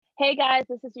Hey guys,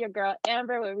 this is your girl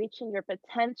Amber with Reaching Your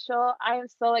Potential. I am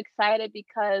so excited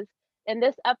because in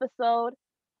this episode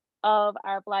of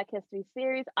our Black History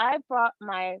series, I brought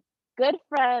my good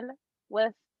friend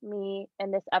with me in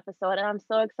this episode, and I'm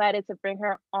so excited to bring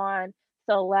her on.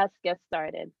 So let's get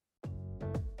started.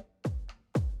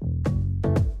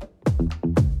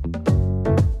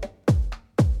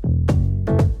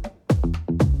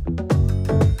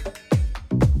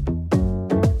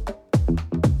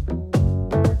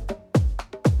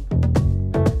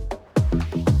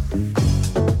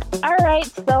 All right,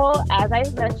 so as I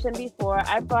mentioned before,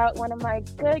 I brought one of my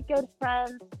good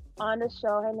friends on the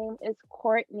show. Her name is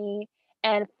Courtney.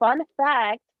 And fun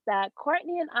fact that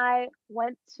Courtney and I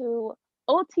went to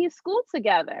OT school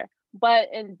together, but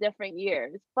in different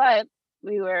years. But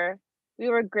we were we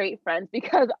were great friends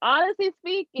because honestly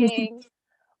speaking,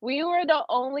 we were the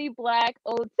only Black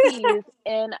OTs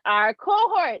in our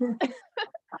cohort.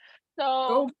 So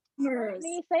Go Boomers.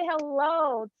 Courtney, say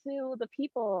hello to the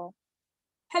people.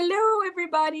 Hello,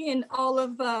 everybody, and all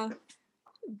of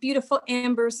beautiful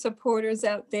Amber supporters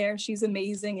out there. She's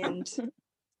amazing and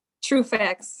true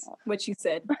facts, what she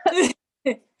said.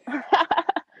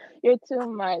 You're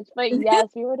too much. But yes,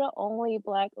 we were the only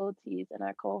Black OTs in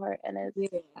our cohort, and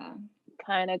it's Yeah.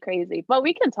 kind of crazy. But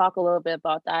we can talk a little bit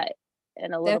about that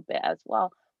in a little bit as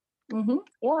well. Mm-hmm.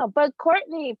 Yeah, but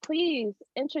Courtney, please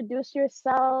introduce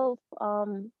yourself,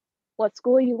 what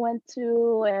school you went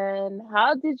to, and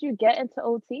how did you get into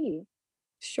OT?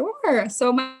 Sure.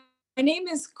 So my name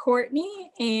is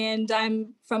Courtney, and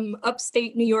I'm from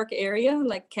upstate New York area,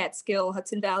 like Catskill,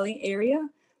 Hudson Valley area,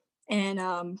 and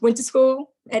went to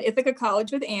school at Ithaca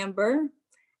College with Amber.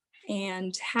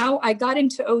 And how I got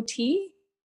into OT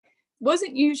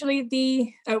wasn't usually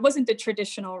it wasn't the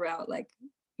traditional route. Like,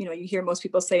 you hear most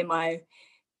people say my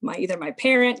either my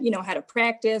parent, had a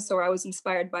practice, or I was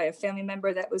inspired by a family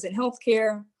member that was in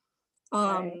healthcare.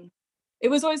 Right. It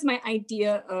was always my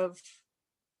idea of,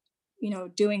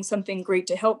 doing something great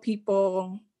to help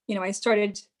people. I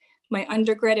started my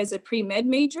undergrad as a pre-med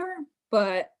major,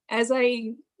 but as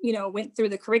I, went through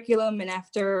the curriculum and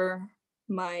after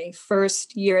my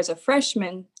first year as a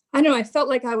freshman, I don't know, I felt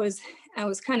like I was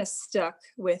kind of stuck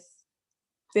with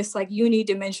this like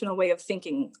unidimensional way of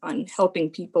thinking on helping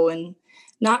people and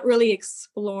not really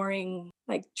exploring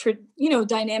like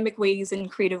dynamic ways and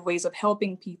creative ways of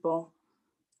helping people.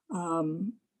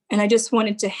 And I just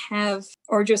wanted to have,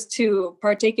 or just to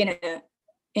partake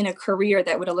in a career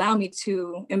that would allow me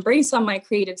to embrace on my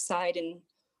creative side and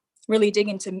really dig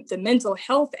into the mental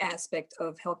health aspect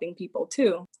of helping people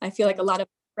too. I feel like a lot of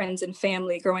friends and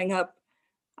family growing up,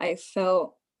 I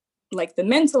felt like the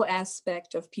mental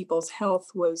aspect of people's health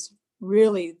was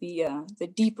really the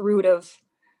deep root of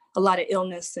a lot of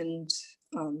illness and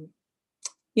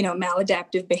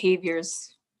maladaptive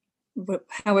behaviors,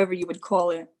 however you would call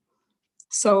it.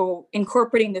 So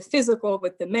incorporating the physical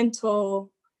with the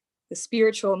mental, the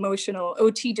spiritual, emotional,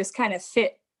 OT just kind of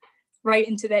fit right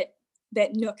into that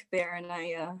nook there. And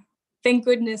I thank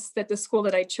goodness that the school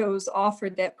that I chose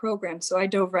offered that program. So I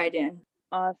dove right in.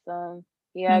 Awesome.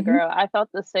 Yeah, girl, I felt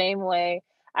the same way.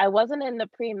 I wasn't in the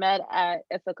pre-med at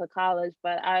Ithaca College,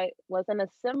 but I was in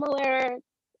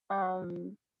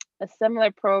um a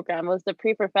similar program. It was the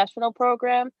pre-professional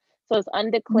program. So it's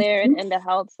undeclared Mhm. in the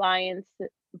health science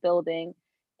building.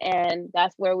 And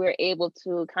that's where we were able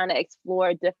to kind of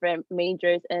explore different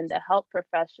majors in the health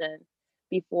profession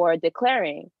before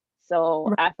declaring. So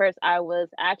Right. at first I was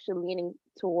actually leaning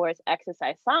towards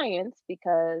exercise science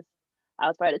because I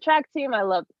was part of the track team. I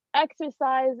loved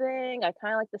exercising. I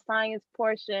kind of like the science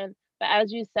portion. But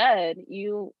as you said,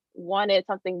 you wanted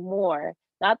something more,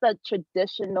 not the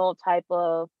traditional type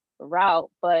of route,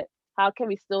 but how can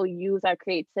we still use our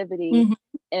creativity Mhm.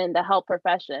 in the health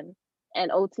profession?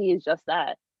 And OT is just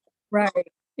that.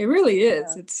 Right. It really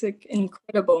is. Yeah. It's like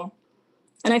incredible.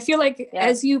 And I feel like Yeah.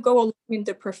 as you go along in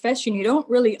the profession, you don't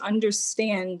really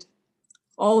understand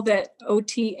all that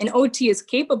OT is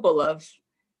capable of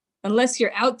unless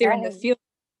you're out there in the Right. field.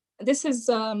 This is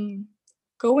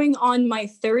going on my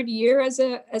third year as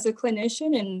a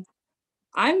clinician, and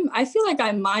I feel like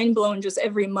I'm mind blown just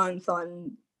every month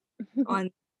on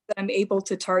that I'm able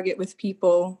to target with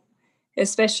people,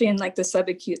 especially in like the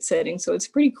subacute setting. So it's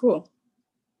pretty cool.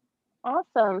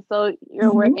 Awesome. So you're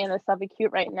Mhm. working in a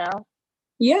subacute right now?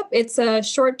 Yep, it's a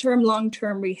short-term,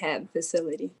 long-term rehab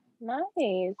facility.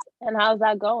 Nice. And how's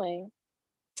that going?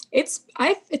 It's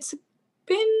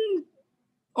been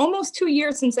almost 2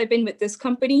 years since I've been with this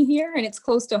company here, and it's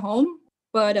close to home.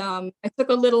 But I took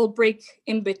a little break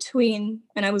in between,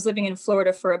 and I was living in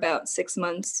Florida for about 6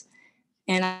 months,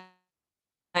 and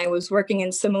I was working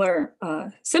in similar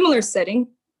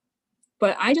setting.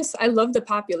 But I love the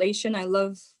population. I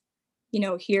love,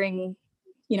 hearing,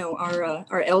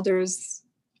 our elders,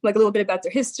 like a little bit about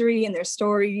their history and their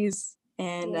stories.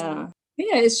 And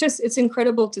it's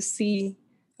incredible to see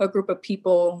a group of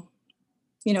people,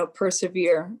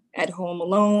 persevere at home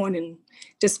alone and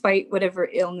despite whatever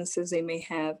illnesses they may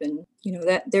have. And,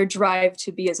 that their drive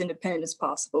to be as independent as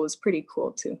possible is pretty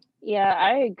cool too. Yeah,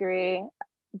 I agree.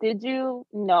 Did you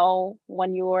know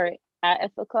when you were at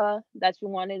Ithaca that you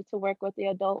wanted to work with the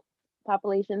adult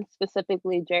population,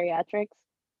 specifically geriatrics?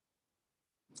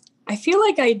 I feel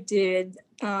like I did.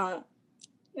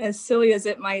 As silly as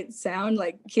it might sound,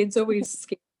 like kids always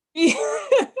scare me.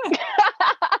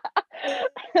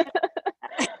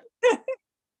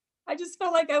 I just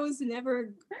felt like I was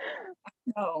never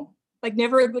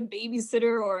a good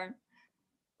babysitter, or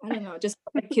I don't know, just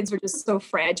like kids were just so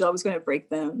fragile. I was going to break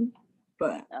them.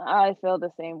 But I feel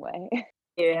the same way.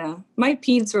 yeah, my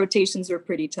peds rotations were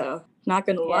pretty tough. Not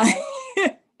going to lie.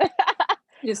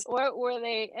 Just What were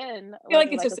they in? I feel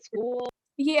like it's like just a school.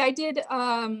 Yeah, I did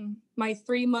my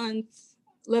 3-month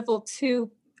level 2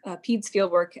 peds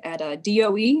field work at a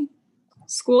DOE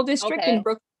school district in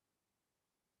Brooklyn.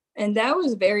 And that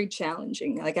was very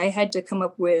challenging. Like I had to come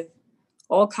up with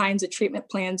all kinds of treatment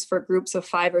plans for groups of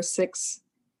 5 or 6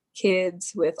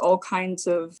 kids with all kinds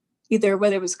of either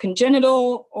whether it was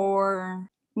congenital or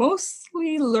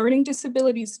mostly learning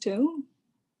disabilities too.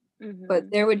 Mm-hmm.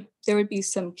 But there would be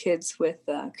some kids with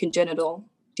congenital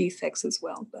defects as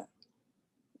well. But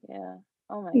yeah.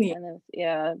 Oh my goodness.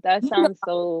 Yeah, that sounds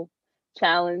so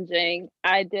challenging.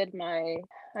 I did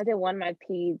one of my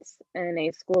peds in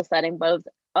a school setting, but it was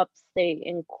upstate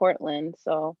in Cortland.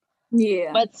 So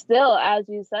yeah. But still, as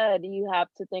you said, you have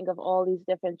to think of all these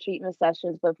different treatment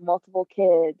sessions with multiple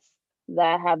kids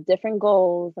that have different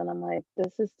goals. And I'm like,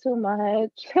 this is too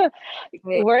much.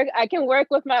 I can work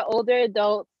with my older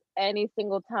adults any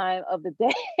single time of the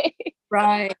day.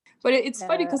 Right. But it's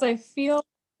funny because I feel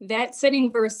that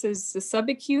setting versus the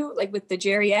subacute, like with the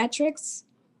geriatrics,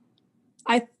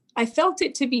 I felt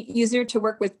it to be easier to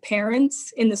work with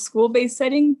parents in the school-based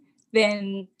setting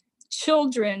than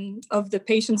children of the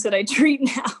patients that I treat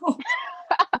now.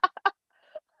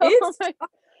 That's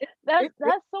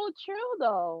so true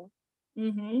though.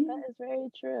 Mm-hmm. That is very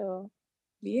true.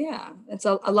 Yeah. And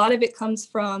so a lot of it comes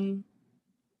from,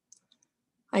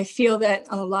 I feel that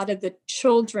a lot of the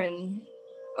children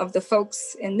of the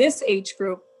folks in this age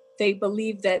group, they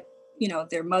believe that,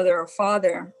 their mother or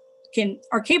father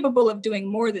are capable of doing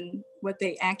more than what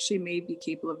they actually may be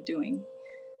capable of doing.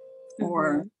 Mm-hmm.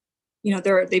 Or,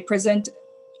 they present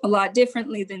a lot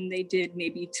differently than they did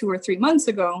maybe 2 or 3 months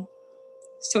ago.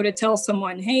 So to tell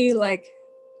someone, hey, like,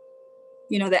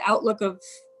 the outlook of,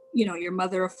 your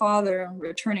mother or father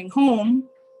returning home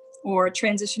or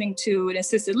transitioning to an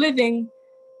assisted living,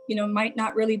 might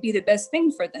not really be the best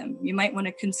thing for them. You might want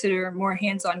to consider more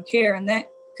hands-on care, and that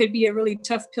could be a really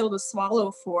tough pill to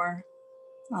swallow for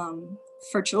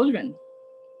children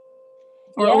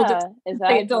or older,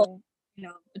 exactly.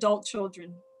 adult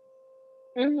children.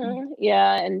 Mm-hmm.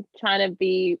 Yeah, and trying to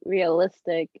be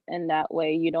realistic in that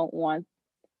way. You don't want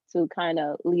to kind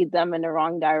of lead them in the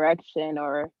wrong direction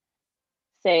or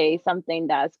say something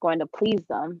that's going to please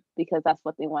them because that's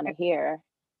what they want to hear.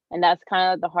 And that's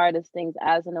kind of the hardest things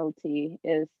as an OT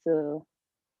is to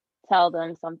tell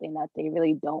them something that they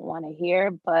really don't want to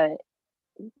hear, but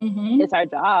it's our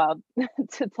job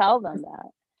to tell them that.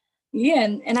 Yeah,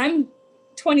 and I'm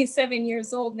 27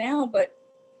 years old now, but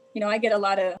I get a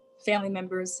lot of family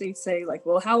members, they say like,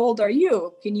 well, how old are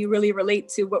you? Can you really relate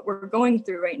to what we're going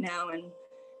through right now?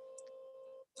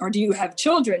 Or do you have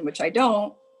children? Which I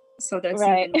don't. So that's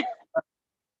right.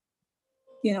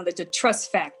 Even, the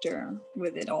trust factor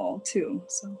with it all too.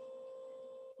 So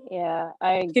yeah,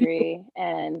 I agree.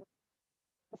 And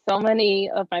so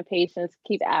many of my patients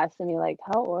keep asking me like,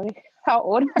 how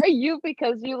old are you?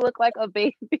 Because you look like a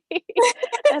baby.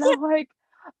 And I'm like,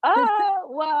 I'm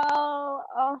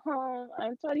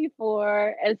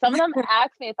 24. And some of them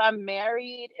ask me if I'm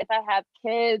married, if I have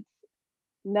kids.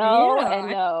 No, and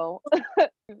no.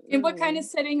 And what kind of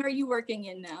setting are you working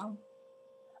in now?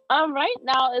 Right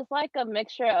now it's like a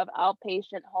mixture of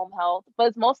outpatient home health, but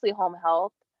it's mostly home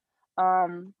health.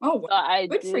 So I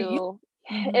good for you.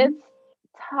 It's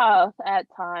tough at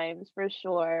times for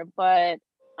sure, but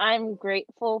I'm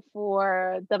grateful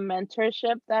for the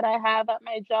mentorship that I have at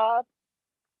my job.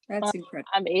 That's incredible.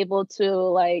 I'm able to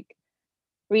like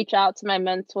reach out to my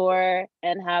mentor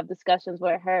and have discussions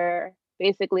with her.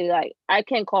 Basically, like I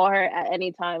can call her at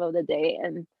any time of the day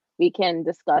and we can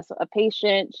discuss a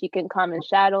patient. She can come and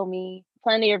shadow me,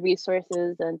 plenty of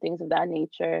resources and things of that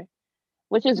nature.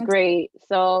 which is That's, great.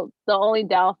 So the only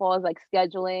downfall is like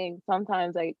scheduling.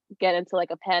 Sometimes I get into like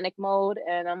a panic mode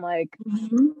and I'm like,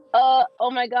 Mhm.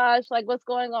 oh my gosh, like what's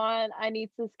going on? I need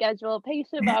to schedule a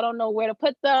patient, but I don't know where to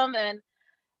put them. And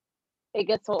it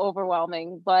gets so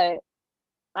overwhelming. But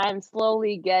I'm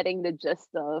slowly getting the gist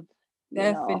of,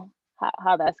 Definitely.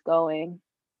 how that's going.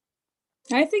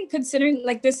 I think considering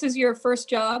like this is your first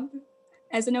job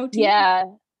as an OT, Yeah.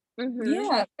 Mhm.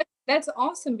 yeah, that's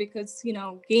awesome because,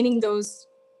 gaining those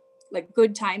like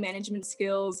good time management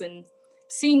skills and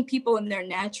seeing people in their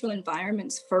natural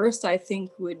environments first, I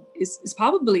think is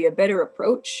probably a better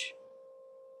approach,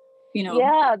 you know.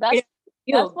 Yeah, Right that's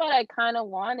field. what I kind of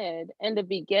wanted in the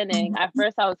beginning. At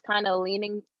first, I was kind of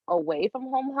leaning away from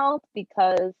home health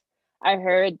because I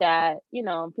heard that,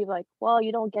 people like, well,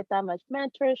 you don't get that much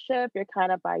mentorship. You're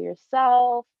kind of by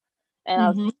yourself. And I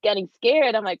was Mhm. getting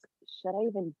scared. I'm like, should I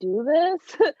even do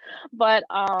this? But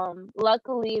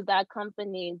luckily, that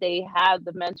company, they have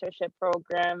the mentorship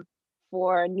program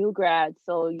for new grads.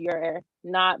 So you're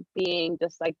not being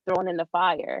just like thrown in the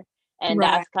fire. And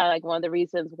Right. that's kind of like one of the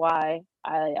reasons why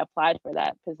I applied for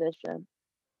that position.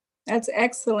 That's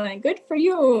excellent. Good for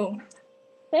you.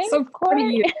 Thanks, So proud of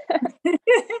Court. you.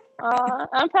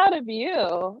 I'm proud of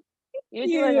you. You're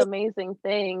doing You. amazing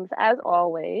things as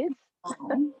always.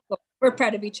 Well, we're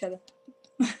proud of each other.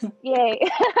 Yay.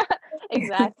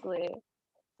 Exactly.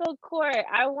 So, Court,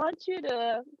 I want you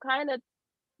to kind of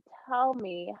tell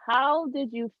me, how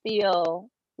did you feel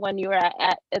when you were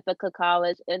at Ithaca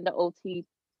College in the OT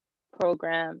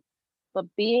program, but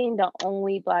being the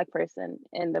only Black person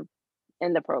in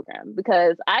the program?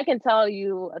 Because I can tell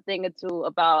you a thing or two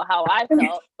about how I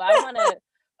felt, but I want to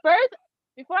first,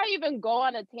 before I even go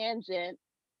on a tangent,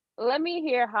 let me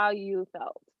hear how you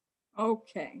felt.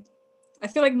 Okay. I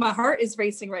feel like my heart is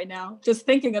racing right now just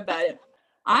thinking about it.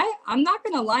 I'm not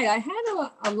gonna lie, I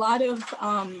had a lot of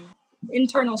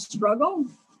internal struggle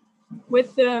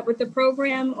with the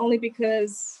program only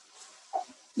because,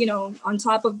 on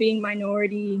top of being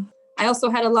minority, I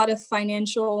also had a lot of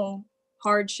financial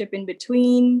hardship in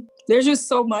between. There's just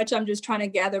so much. I'm just trying to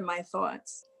gather my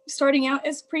thoughts. Starting out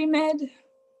as pre-med,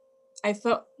 I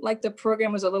felt like the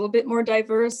program was a little bit more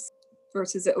diverse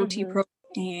versus the OT Hmm. program.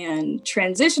 And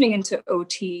transitioning into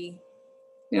OT,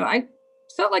 I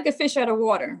felt like a fish out of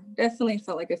water. Definitely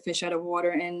felt like a fish out of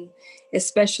water. And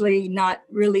especially not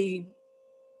really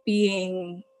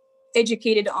being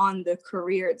educated on the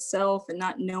career itself and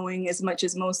not knowing as much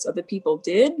as most other people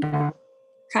did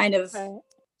kind of Right.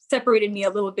 separated me a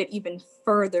little bit even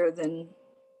further than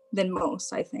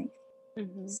most, I think.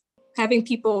 Hmm. Having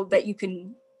people that you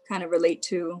can kind of relate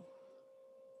to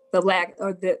the lack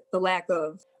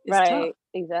of is tough. Right,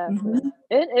 exactly. Mm-hmm.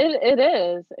 It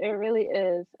is. It really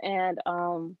is. And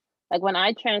like when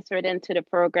I transferred into the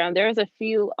program, there was a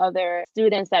few other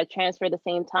students that transferred the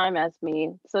same time as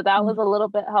me. So that was a little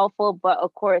bit helpful, but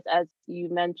of course, as you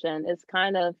mentioned, it's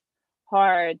kind of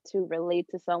hard to relate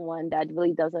to someone that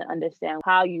really doesn't understand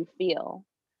how you feel.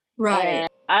 Right. And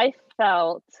I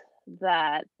felt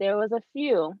that there was a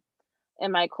few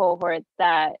in my cohort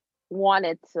that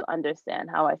wanted to understand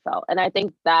how I felt. And I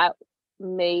think that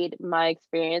made my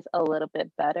experience a little bit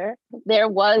better. There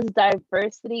was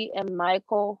diversity in my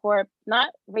cohort, not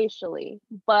racially,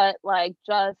 but like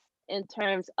just in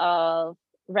terms of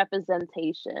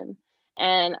representation.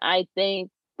 And I think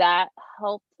that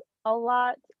helped a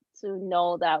lot to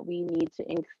know that we need to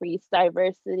increase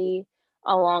diversity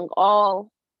along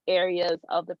all areas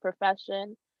of the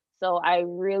profession. So I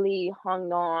really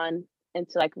hung on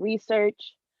into like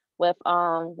research with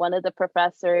one of the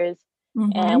professors,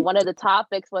 and Mm-hmm. one of the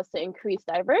topics was to increase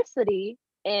diversity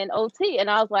in OT. And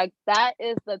I was like, that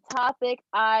is the topic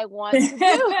I want to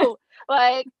do.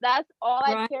 Like, that's all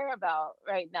I Right. care about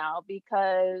right now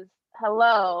because,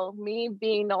 hello, me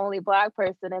being the only Black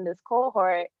person in this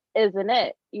cohort isn't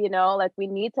it. Like, we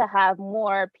need to have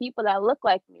more people that look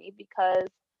like me because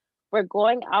we're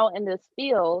going out in this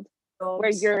field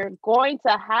where you're going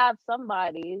to have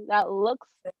somebody that looks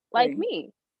like Exactly. me.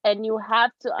 And you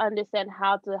have to understand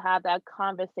how to have that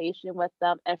conversation with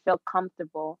them and feel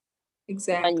comfortable when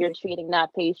you're Exactly. treating that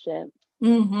patient.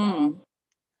 Mm-hmm.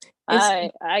 So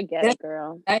It's I get that it,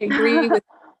 girl. I agree with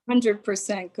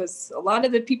 100% because a lot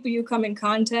of the people you come in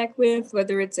contact with,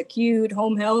 whether it's acute,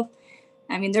 home health,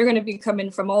 I mean, they're going to be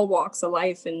coming from all walks of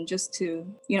life, and just to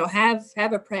have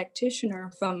a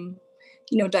practitioner from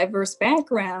diverse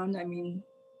background, I mean,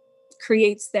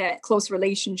 creates that close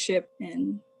relationship,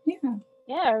 and yeah.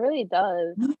 Yeah, it really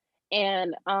does.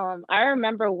 And I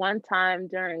remember one time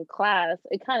during class,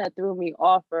 it kind of threw me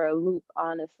off for a loop,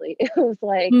 honestly. It was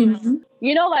like, Mhm.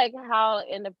 like how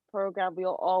in the program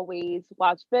we'll always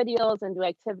watch videos and do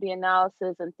activity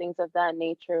analysis and things of that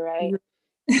nature, right?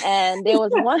 And there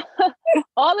was one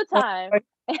all the time.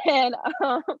 And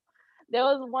there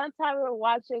was one time we were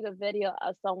watching a video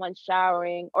of someone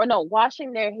showering, or no,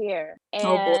 washing their hair.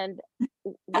 Oh boy. And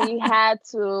we had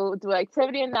to do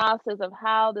activity analysis of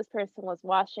how this person was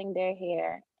washing their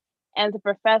hair. And the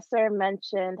professor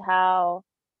mentioned how,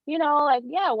 like,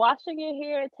 yeah, washing your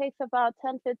hair, it takes about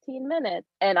 10-15 minutes.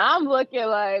 And I'm looking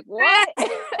like, what?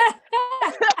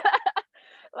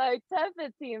 Like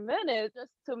 10-15 minutes just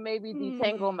to maybe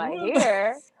detangle my What about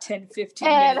hair. 10, 15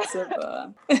 And minutes of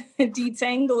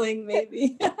detangling,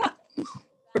 maybe?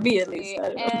 For me, at least. I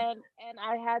don't know. and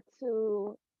I had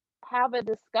to have a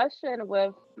discussion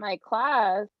with my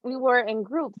class. We were in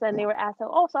groups and they were asking,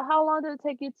 "Oh, so how long did it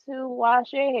take you to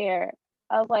wash your hair?"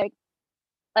 I was like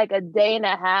a day and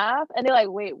a half. And they're like,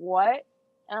 "Wait, what?"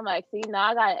 And I'm like, "See, now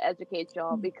I gotta educate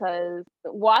y'all because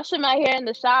washing my hair in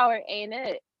the shower ain't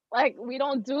it. Like, we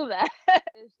don't do that."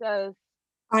 It's just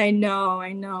I know.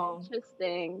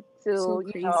 interesting So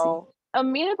to, crazy. a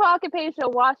meaningful occupation,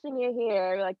 washing your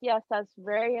hair. Like, yes, that's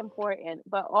very important,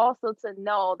 but also to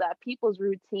know that people's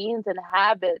routines and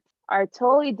habits are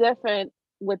totally different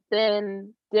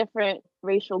within different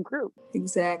racial groups.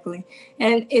 Exactly.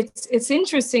 And it's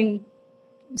interesting,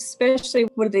 especially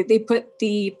when they put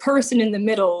the person in the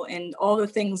middle and all the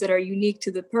things that are unique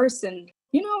to the person.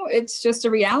 It's just a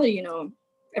reality,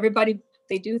 everybody,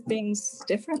 they do things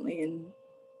differently, and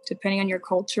depending on your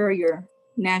culture, your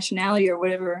nationality, or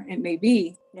whatever it may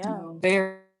be, Yeah.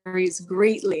 varies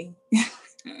greatly.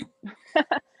 It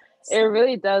So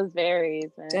really does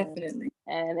vary, man. definitely.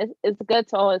 And it's good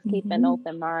to always keep an Mhm.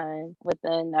 open mind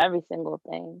within every single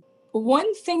thing.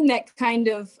 One thing that kind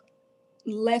of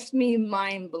left me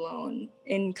mind blown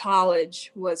in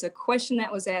college was a question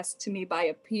that was asked to me by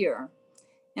a peer.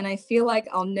 And I feel like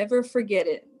I'll never forget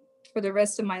it for the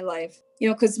rest of my life.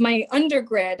 Because my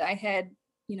undergrad, I had,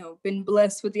 been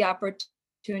blessed with the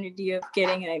opportunity of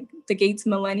getting the Gates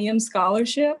Millennium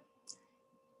Scholarship,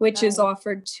 which is Nice.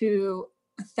 offered to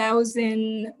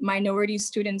 1,000 minority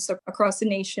students across the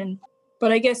nation.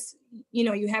 But I guess,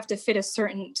 you have to fit a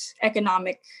certain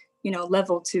economic,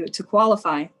 level to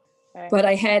qualify. Right. But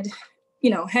I had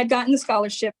gotten the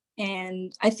scholarship,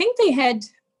 and I think they had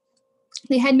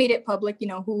made it public,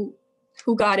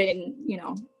 who got it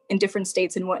in different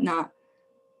states and whatnot.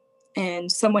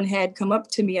 And someone had come up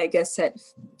to me, I guess, that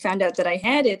found out that I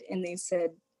had it, and they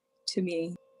said to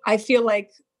me, I feel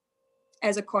like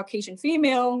as a Caucasian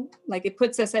female, like it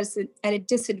puts us at a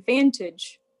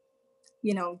disadvantage,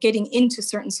 getting into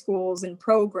certain schools and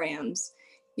programs,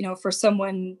 for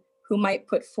someone who might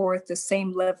put forth the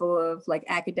same level of like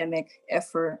academic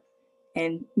effort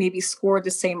and maybe score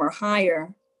the same or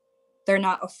higher. They're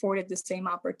not afforded the same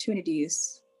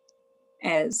opportunities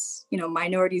as,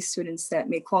 minority students that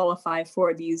may qualify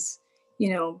for these,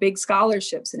 big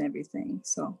scholarships and everything.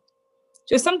 So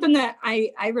just something that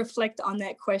I reflect on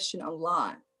that question a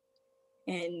lot.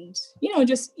 And,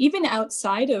 just even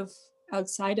outside of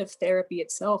therapy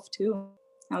itself too,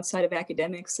 outside of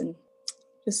academics, and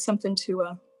just something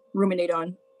to ruminate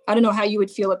on. I don't know how you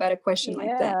would feel about a question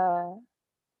like that. Yeah.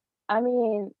 I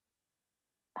mean,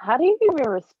 how do you even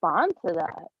respond to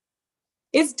that?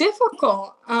 It's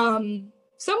difficult.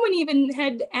 Someone even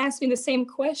had asked me the same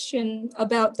question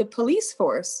about the police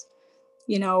force.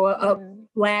 A Mm.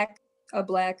 black a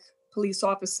black police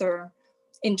officer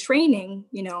in training,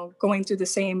 going through the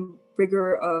same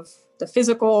rigor of the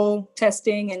physical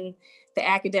testing and the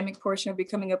academic portion of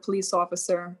becoming a police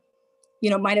officer,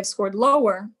 might have scored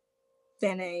lower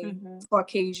than a Mm-hmm.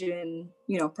 Caucasian,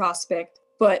 prospect.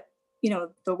 But,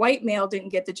 the white male didn't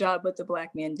get the job, but the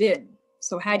black man did.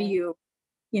 So how do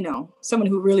Right. someone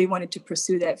who really wanted to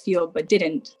pursue that field but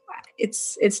didn't,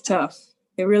 it's tough.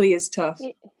 It really is tough.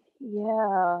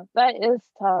 Yeah, that is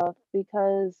tough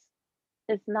because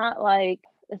it's not like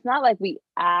we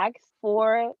asked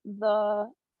for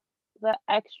the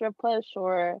extra push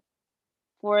or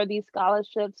for these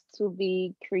scholarships to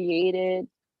be created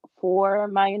for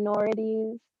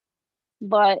minorities,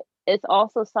 but it's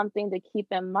also something to keep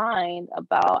in mind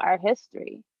about our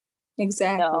history, you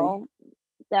Exactly. know,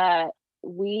 that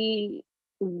we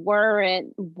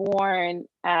weren't born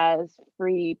as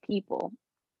free people,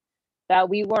 that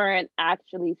we weren't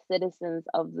actually citizens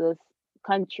of this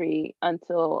country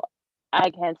until,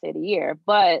 I can't say the year,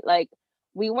 but like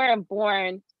we weren't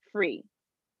born free,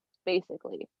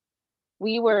 basically.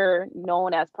 We were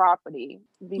known as property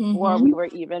before we Mm-hmm. were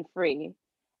even free.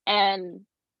 And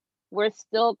we're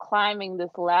still climbing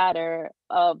this ladder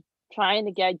of trying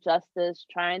to get justice,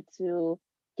 trying to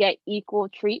get equal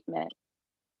treatment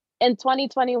in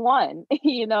 2021,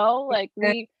 like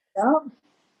Yeah.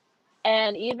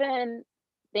 and even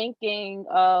thinking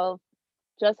of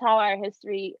just how our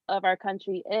history of our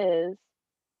country is,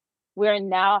 we're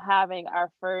now having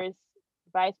our first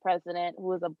vice president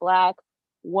who is a Black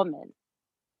woman.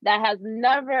 That has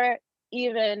never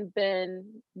even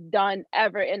been done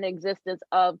ever in existence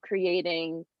of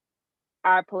creating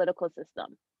our political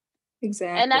system.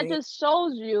 And that Exactly. just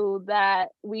shows you that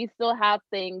we still have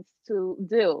things to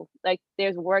do. Like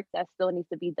there's work that still needs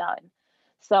to be done.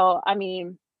 So, I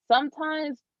mean,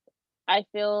 sometimes I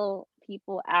feel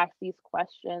people ask these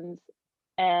questions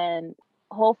and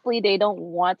hopefully they don't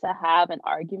want to have an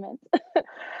argument.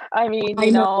 I mean, I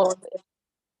know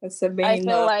that's the I main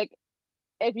feel like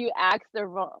if you ask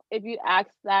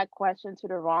that question to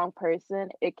the wrong person,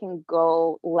 it can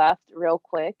go left real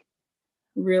quick.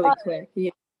 really But quick.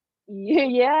 Yeah.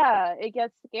 yeah, it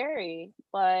gets scary.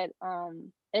 But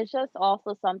it's just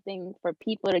also something for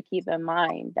people to keep in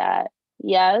mind that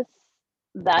yes,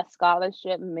 that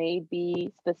scholarship may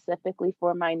be specifically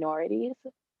for minorities,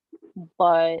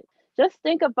 but just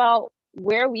think about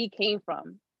where we came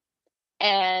from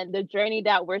and the journey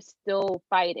that we're still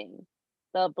fighting.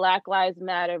 The Black Lives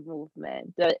Matter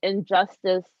movement, the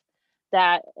injustice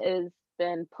that has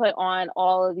been put on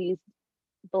all of these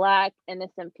Black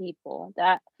innocent people,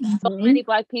 that so Mhm. many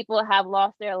Black people have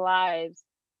lost their lives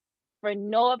for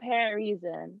no apparent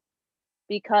reason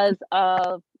because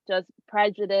of just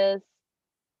prejudice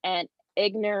and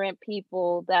ignorant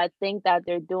people that think that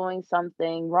they're doing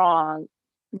something wrong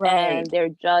Right. and they're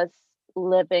just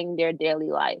living their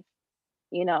daily life,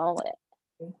 you know?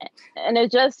 And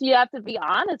it's just you have to be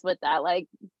honest with that. Like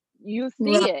you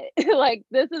see Right. it. Like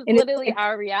this is And it's literally like,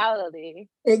 our reality.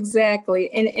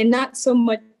 exactly. And not so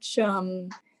much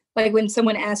like when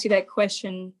someone asks you that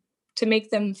question to make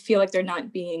them feel like they're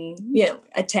not being,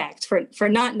 attacked for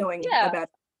not knowing Yeah, about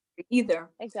it either.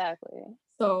 exactly.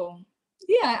 So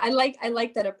yeah, I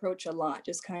like that approach a lot.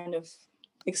 Just kind of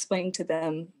explain to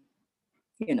them,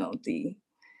 the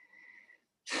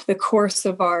course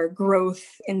of our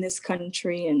growth in this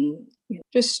country, and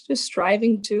just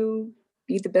striving to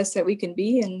be the best that we can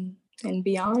be, and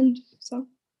beyond. So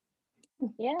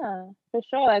Yeah, for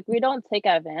sure. Like we don't take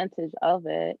advantage of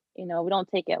it. We don't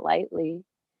take it lightly.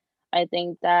 I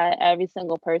think that every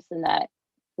single person that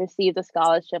receives a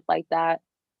scholarship like that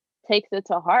takes it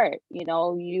to heart. You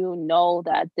know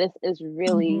that this is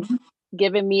really mhm.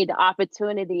 giving me the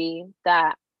opportunity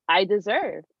that I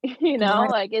deserve. Right.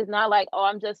 Like it's not like, oh,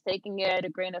 I'm just taking it at a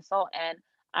grain of salt and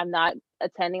I'm not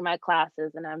attending my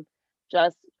classes and I'm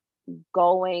just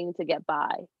going to get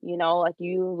by. Like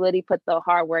you really put the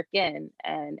hard work in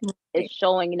and Right. it's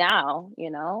showing now,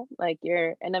 like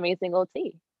you're an amazing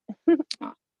OT.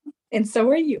 And so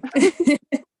are you.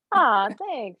 Ah,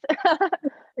 thanks.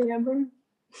 Amber.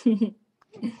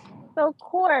 So,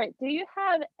 Court, do you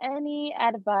have any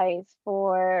advice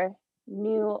for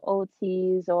new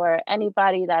OTs or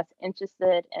anybody that's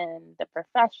interested in the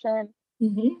profession?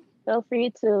 Mhm. Feel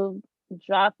free to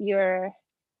drop your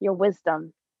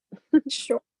wisdom.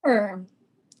 Sure.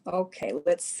 Okay,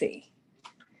 let's see.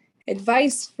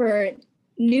 Advice for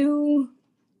new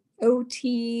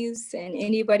OTs and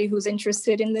anybody who's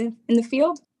interested in the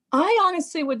field. I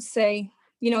honestly would say,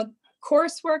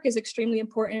 coursework is extremely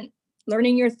important.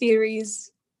 Learning your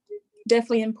theories,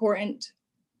 definitely important.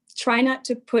 Try not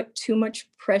to put too much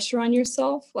pressure on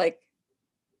yourself, like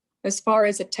as far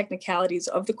as the technicalities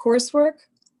of the coursework.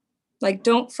 Like,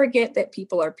 don't forget that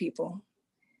people are people.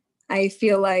 I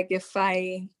feel like if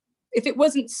it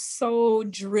wasn't so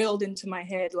drilled into my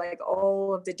head, like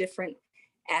all of the different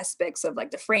aspects of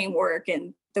like the framework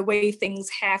and the way things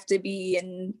have to be,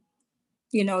 and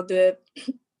the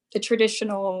the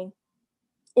traditional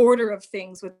order of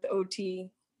things with the OT.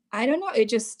 I don't know. It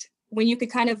just, when you could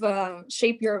kind of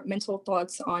shape your mental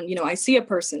thoughts on, I see a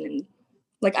person and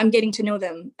like I'm getting to know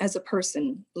them as a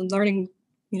person, learning,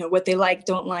 what they like,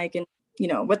 don't like, and,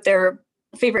 what their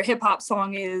favorite hip hop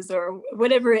song is or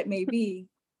whatever it may be.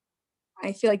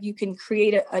 I feel like you can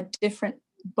create a different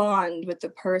bond with the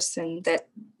person that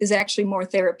is actually more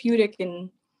therapeutic, and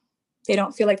they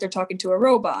don't feel like they're talking to a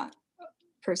robot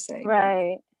per se.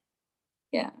 Right.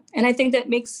 Yeah. And I think that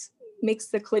makes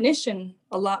the clinician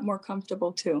a lot more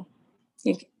comfortable too.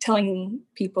 Telling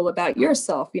people about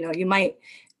yourself, you might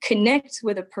connect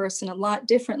with a person a lot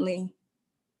differently,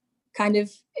 kind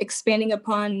of expanding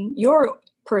upon your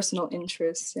personal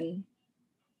interests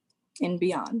and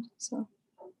beyond. So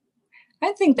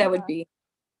I think that would Yeah. be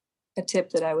a tip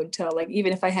that I would tell, like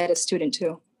even if I had a student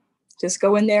too. Just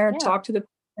go in there, Yeah. talk to the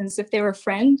as if they were a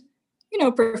friend,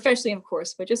 professionally, of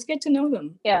course, but just get to know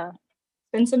them. Yeah.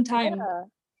 Spend some time. Yeah.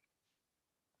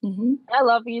 Hmm. I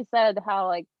love you said how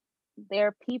like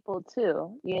they're people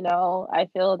too. I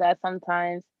feel that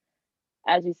sometimes,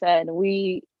 as you said,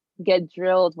 we get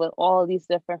drilled with all these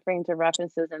different frames of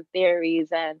references and theories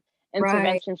and Right.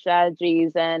 intervention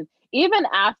strategies. And even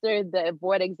after the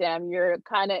board exam, you're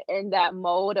kind of in that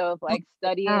mode of like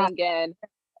studying and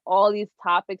all these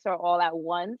topics are all at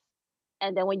once.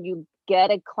 And then when you get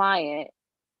a client,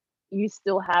 you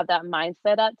still have that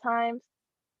mindset at times.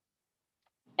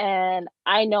 And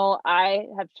I know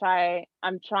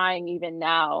I'm trying even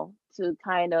now to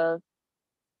kind of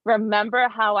remember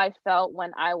how I felt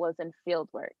when I was in field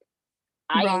work.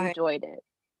 I Right. enjoyed it.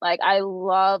 Like I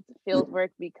loved field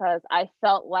work because I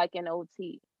felt like an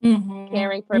OT,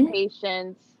 caring for Mm-hmm.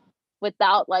 patients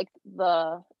without like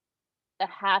the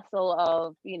hassle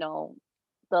of,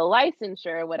 the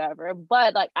licensure or whatever,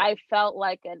 but like I felt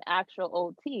like an actual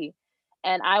OT.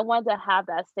 And I want to have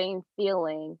that same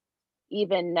feeling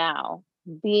even now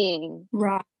being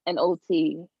Right. an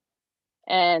OT.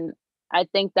 And I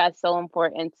think that's so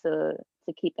important to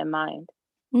keep in mind.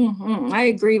 Mm-hmm. I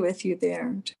agree with you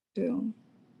there too.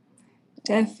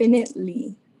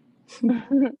 Definitely.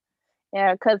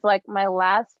 Yeah, because like my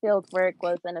last field work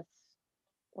was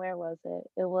where was it?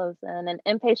 It was in an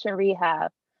inpatient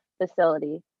rehab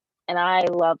facility, and I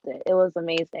loved it. It was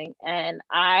amazing, and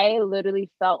I literally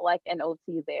felt like an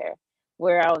OT there,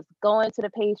 where I was going to the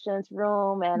patient's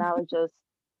room and I was just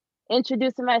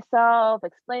introducing myself,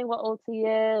 explaining what OT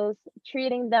is,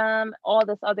 treating them, all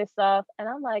this other stuff, and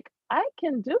I'm like, I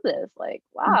can do this. Like,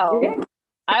 wow, Yeah.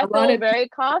 I A lot feel of very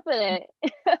confident.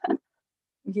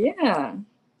 Yeah.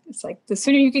 It's like the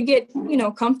sooner you could get,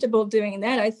 comfortable doing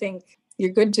that, I think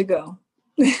you're good to go.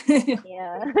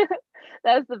 Yeah,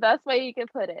 that's the best way you can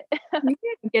put it.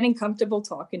 Getting comfortable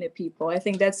talking to people. I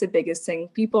think that's the biggest thing.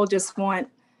 People just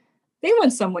they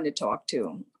want someone to talk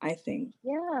to, I think.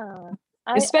 Yeah,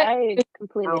 Especially I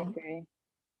completely now. agree.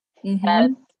 Yes,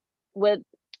 Mm-hmm. with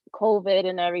COVID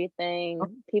and everything,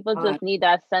 people just need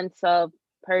that sense of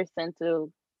person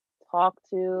to talk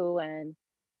to and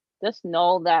just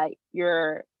know that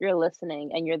you're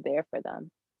listening and you're there for them.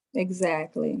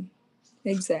 Exactly.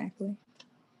 Exactly.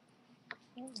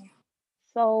 Yeah.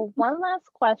 So one last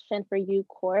question for you,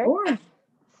 Court. Sure.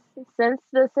 Since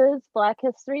this is Black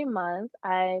History Month,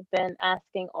 I've been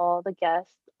asking all the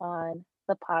guests on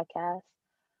the podcast,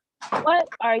 what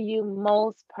are you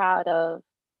most proud of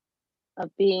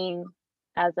being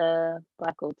as a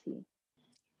Black OT?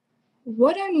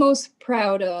 What I'm most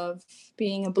proud of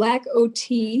being a Black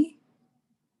OT,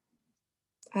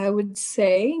 I would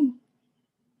say,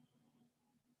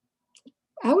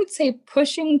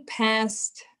 pushing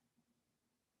past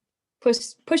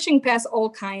all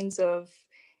kinds of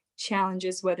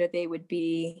challenges, whether they would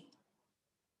be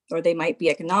or they might be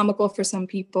economical for some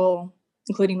people,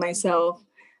 including myself.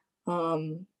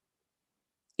 Um,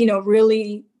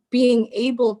 really being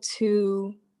able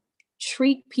to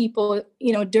treat people,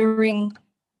 during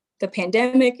the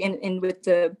pandemic and with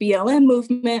the BLM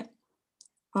movement.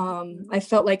 I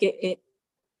felt like it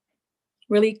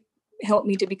really helped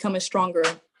me to become a stronger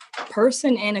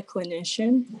person and a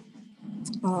clinician.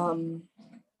 Um,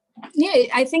 yeah,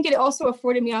 I think it also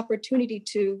afforded me opportunity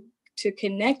to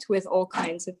connect with all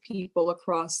kinds of people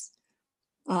across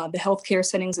the healthcare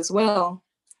settings as well.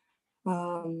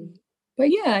 But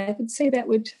yeah, I would say that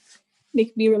would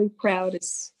make me really proud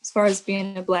as far as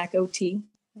being a Black OT.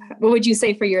 What would you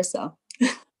say for yourself?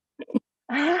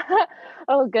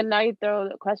 Oh, good. Now you throw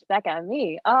the question back at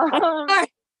me. I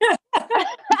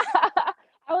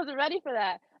wasn't ready for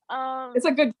that. It's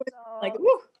a good question. Like, So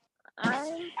woo.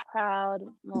 I'm proud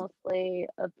mostly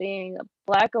of being a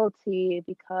Black OT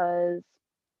because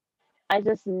I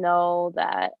just know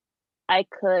that I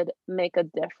could make a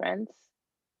difference.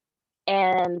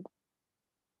 And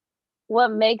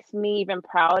what makes me even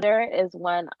prouder is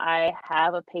when I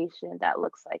have a patient that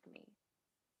looks like me.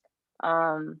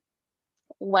 Um,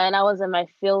 when I was in my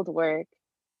field work,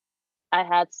 I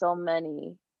had so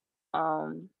many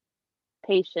um,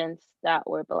 patients that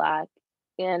were Black,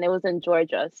 and it was in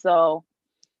Georgia. So,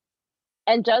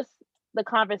 and just the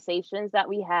conversations that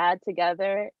we had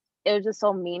together, it was just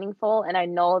so meaningful. And I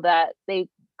know that they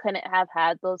couldn't have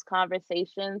had those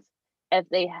conversations if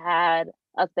they had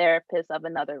a therapist of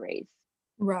another race.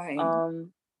 Right.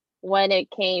 Um, when it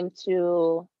came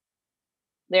to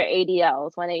their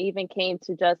ADLs, when it even came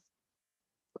to just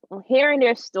hearing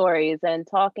their stories and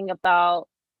talking about,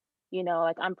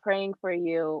 like I'm praying for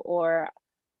you, or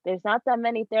there's not that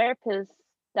many therapists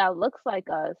that looks like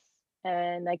us,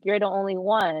 and like you're the only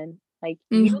one. Like,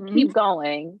 you Mhm. keep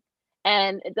going.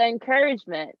 And the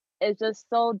encouragement is just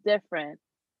so different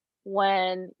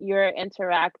when you're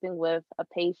interacting with a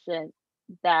patient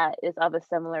that is of a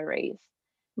similar race.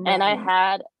 And I Right.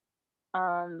 had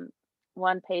um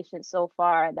one patient so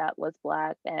far that was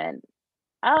Black, and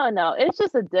I don't know, it's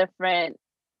just a different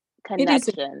It is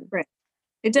a connection. different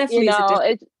it You definitely is a know,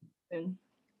 different thing.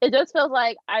 it just feels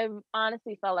like I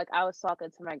honestly felt like I was talking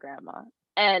to my grandma.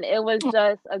 And it was Oh,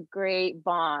 just a great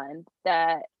bond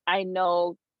that I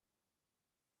know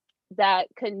that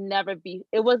could never be,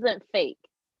 it wasn't fake.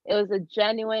 It was a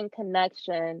genuine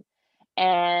connection,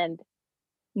 and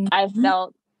I mhm.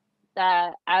 felt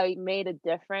that I made a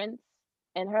difference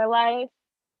in her life.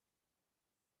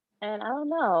 And I don't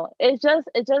know, it just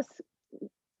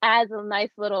adds a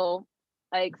nice little,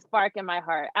 like, spark in my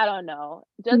heart. I don't know.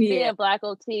 Just being Yeah, a Black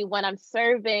OT when I'm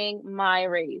serving my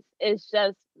race, it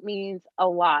just means a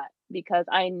lot because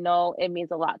I know it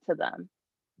means a lot to them.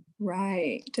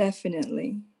 right,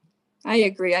 definitely. I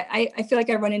agree. I feel like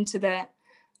I run into that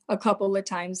a couple of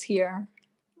times here,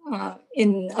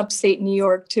 in upstate New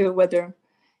York too, whether,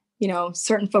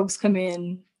 certain folks come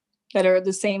in that are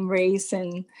the same race.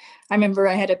 And I remember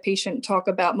I had a patient talk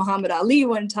about Muhammad Ali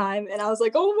one time, and I was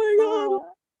like, oh Oh,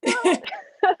 my God.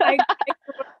 no. I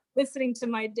grew up listening to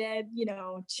my dad,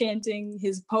 chanting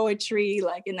his poetry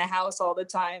like in the house all the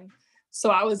time. So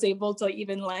I was able to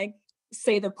even like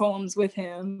say the poems with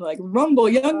him, like rumble,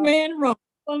 young Oh. man, rumble.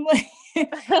 I'm like-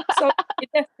 so it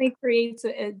definitely creates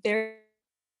a very,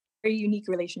 very unique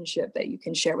relationship that you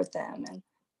can share with them. And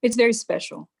it's very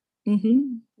special.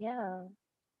 Hmm. Yeah,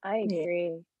 I Yeah.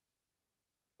 agree.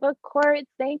 But Court,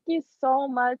 thank you so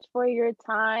much for your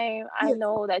time. I Yeah.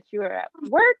 know that you were at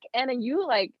work and then you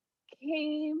like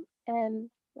came, and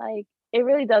like it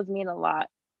really does mean a lot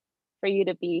for you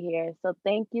to be here. So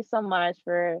thank you so much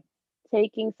for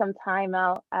taking some time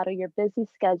out of your busy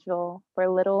schedule for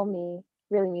little me.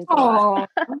 Really means a lot.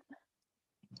 Oh,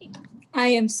 I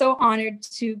am so honored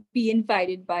to be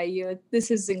invited by you.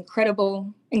 This is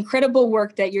incredible, incredible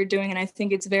work that you're doing, and I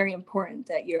think it's very important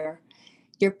that you're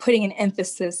putting an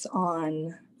emphasis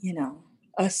on,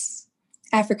 us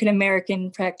African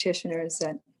American practitioners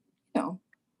that,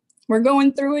 we're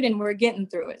going through it and we're getting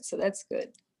through it. So that's good.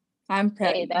 I'm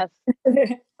proud of Hey, you.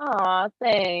 that's aw,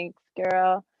 thanks,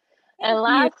 girl. And Thank you.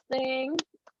 last thing,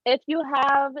 if you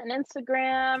have an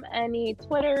Instagram, any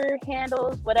Twitter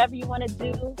handles, whatever you want to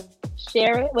do,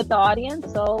 share it with the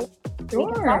audience so we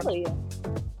can Sure. follow you.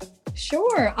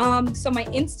 Sure. So my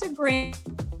Instagram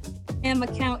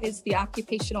account is The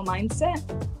Occupational Mindset.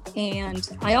 And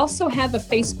I also have a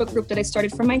Facebook group that I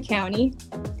started for my county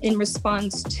in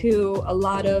response to a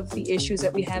lot of the issues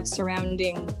that we have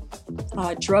surrounding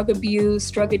drug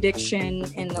abuse, drug addiction,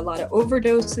 and a lot of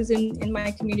overdoses in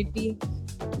my community.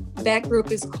 That group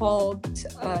is called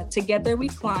Together We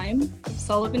Climb,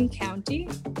 Sullivan County.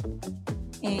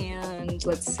 And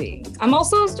let's see, I'm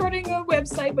also starting a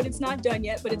website, but it's not done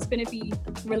yet, but it's going to be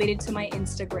related to my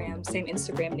Instagram, same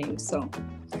Instagram name. So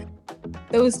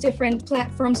those different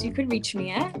platforms you could reach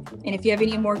me at. And if you have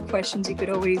any more questions, you could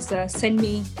always send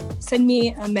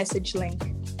me a message link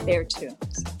there too.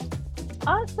 So,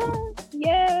 Awesome.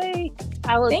 Yay.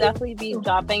 I will thank definitely be you.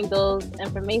 dropping those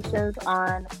informations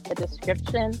on the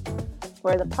description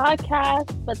for the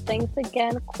podcast. But thanks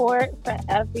again, Court, for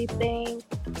everything.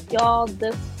 Y'all,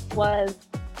 this was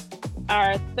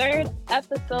our third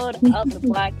episode of the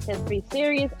Black History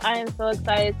series. I am so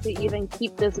excited to even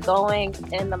keep this going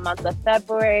in the month of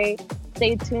February.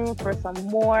 Stay tuned for some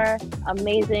more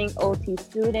amazing OT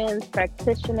students,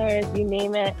 practitioners, you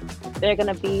name it. They're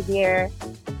going to be here.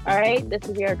 All right, this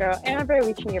is your girl Amber,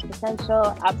 reaching your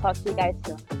potential. I'll talk to you guys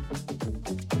soon.